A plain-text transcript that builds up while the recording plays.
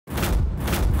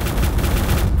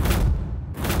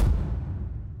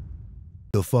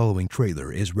The following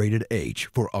trailer is rated H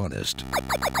for honest.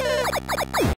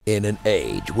 In an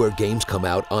age where games come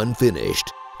out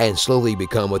unfinished and slowly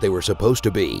become what they were supposed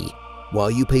to be,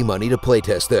 while you pay money to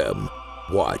playtest them,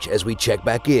 watch as we check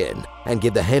back in and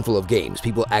give the handful of games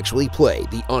people actually play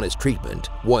the honest treatment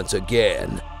once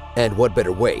again. And what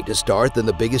better way to start than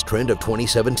the biggest trend of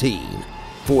 2017,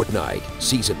 Fortnite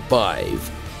Season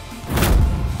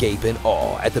 5. Gape in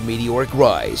awe at the meteoric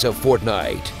rise of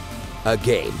Fortnite. A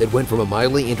game that went from a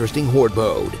mildly interesting horde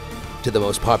mode to the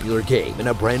most popular game in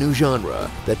a brand new genre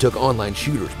that took online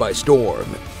shooters by storm.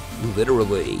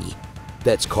 Literally.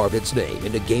 That's carved its name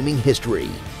into gaming history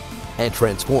and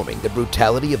transforming the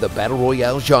brutality of the Battle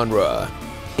Royale genre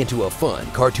into a fun,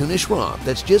 cartoonish romp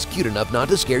that's just cute enough not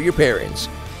to scare your parents.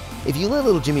 If you let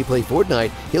little Jimmy play Fortnite,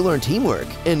 he'll learn teamwork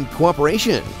and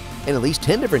cooperation and at least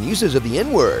 10 different uses of the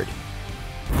N-word.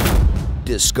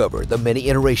 Discover the many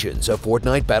iterations of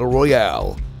Fortnite Battle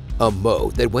Royale, a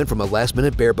mode that went from a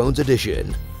last-minute bare-bones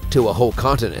addition to a whole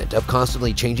continent of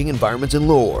constantly changing environments and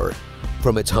lore.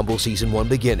 From its humble Season 1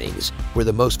 beginnings, where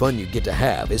the most fun you get to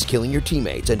have is killing your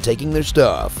teammates and taking their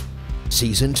stuff.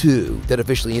 Season 2 that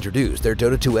officially introduced their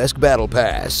Dota 2-esque Battle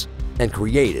Pass and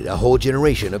created a whole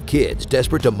generation of kids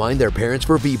desperate to mine their parents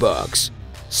for V-Bucks.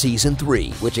 Season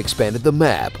 3, which expanded the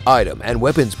map, item, and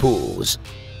weapons pools,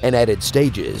 and added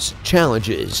stages,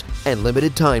 challenges, and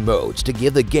limited time modes to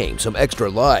give the game some extra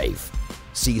life.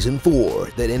 Season 4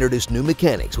 that introduced new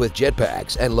mechanics with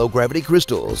jetpacks and low-gravity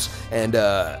crystals and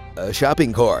a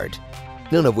shopping cart,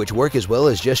 none of which work as well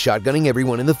as just shotgunning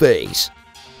everyone in the face.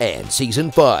 And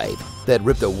Season 5 that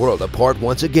ripped the world apart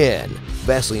once again,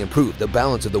 vastly improved the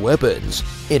balance of the weapons,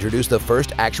 introduced the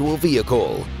first actual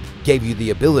vehicle, gave you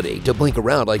the ability to blink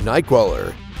around like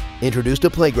Nightcrawler, introduced a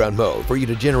playground mode for you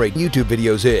to generate YouTube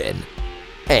videos in,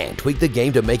 and tweaked the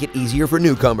game to make it easier for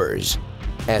newcomers,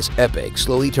 as Epic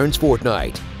slowly turns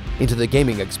Fortnite into the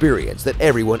gaming experience that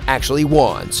everyone actually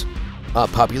wants, a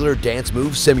popular dance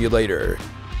move simulator.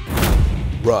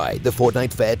 Ride the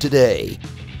Fortnite fad today,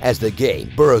 as the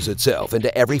game burrows itself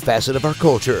into every facet of our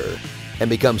culture and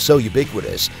becomes so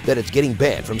ubiquitous that it's getting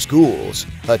banned from schools.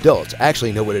 Adults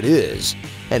actually know what it is,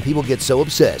 and people get so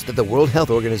obsessed that the World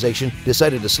Health Organization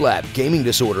decided to slap gaming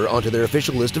disorder onto their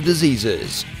official list of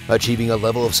diseases, achieving a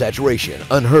level of saturation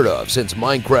unheard of since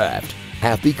Minecraft,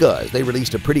 half because they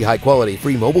released a pretty high-quality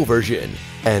free mobile version,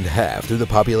 and half through the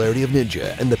popularity of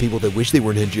Ninja and the people that wish they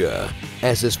were Ninja,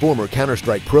 as this former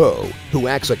Counter-Strike pro, who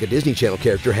acts like a Disney Channel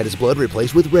character, had his blood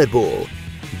replaced with Red Bull,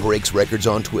 breaks records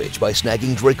on Twitch by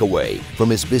snagging Drake away from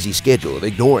his busy schedule of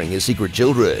ignoring his secret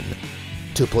children,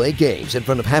 to play games in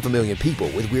front of 500,000 people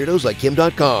with weirdos like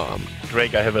Kim.com.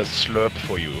 Drake, I have a slurp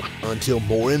for you. Until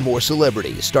more and more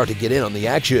celebrities start to get in on the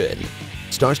action,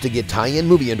 starts to get tie-in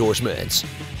movie endorsements,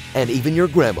 and even your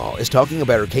grandma is talking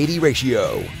about her KD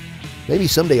ratio. Maybe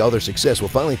someday all their success will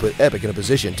finally put Epic in a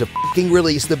position to f***ing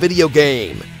release the video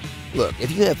game. Look,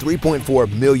 if you have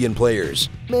 3.4 million players,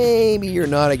 maybe you're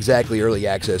not exactly early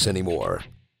access anymore.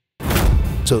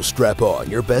 So strap on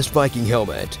your best Viking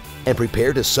helmet and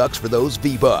prepare to suck for those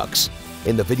V-Bucks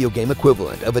in the video game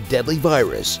equivalent of a deadly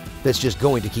virus that's just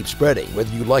going to keep spreading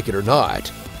whether you like it or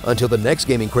not, until the next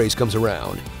gaming craze comes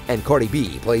around and Cardi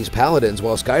B plays Paladins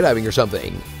while skydiving or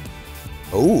something.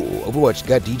 Oh, Overwatch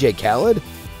got DJ Khaled?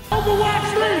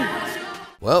 Overwatch League!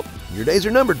 Well, your days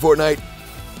are numbered, Fortnite.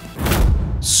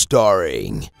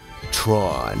 Starring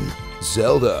Tron,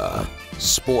 Zelda,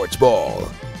 Sports Ball,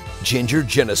 Ginger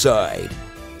Genocide,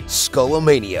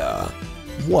 Skullomania,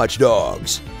 Watch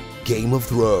Dogs, Game of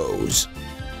Thrones,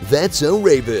 That's So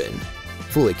Raven,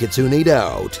 Fully Kitsune'd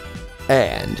Out,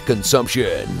 and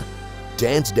Consumption,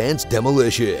 Dance Dance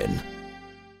Demolition.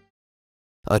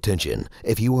 Attention,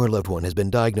 if you or a loved one has been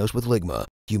diagnosed with Ligma,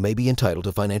 you may be entitled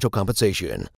to financial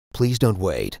compensation. Please don't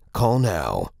wait. Call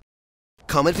now.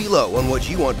 Comment below on what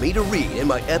you want me to read in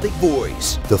my epic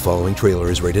voice. The following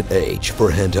trailer is rated H for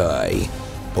hentai.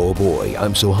 Oh boy,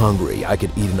 I'm so hungry I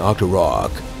could eat an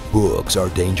Octorok. Books are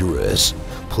dangerous.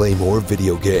 Play more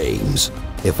video games.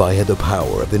 If I had the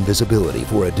power of invisibility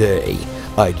for a day,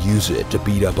 I'd use it to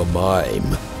beat up a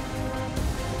mime.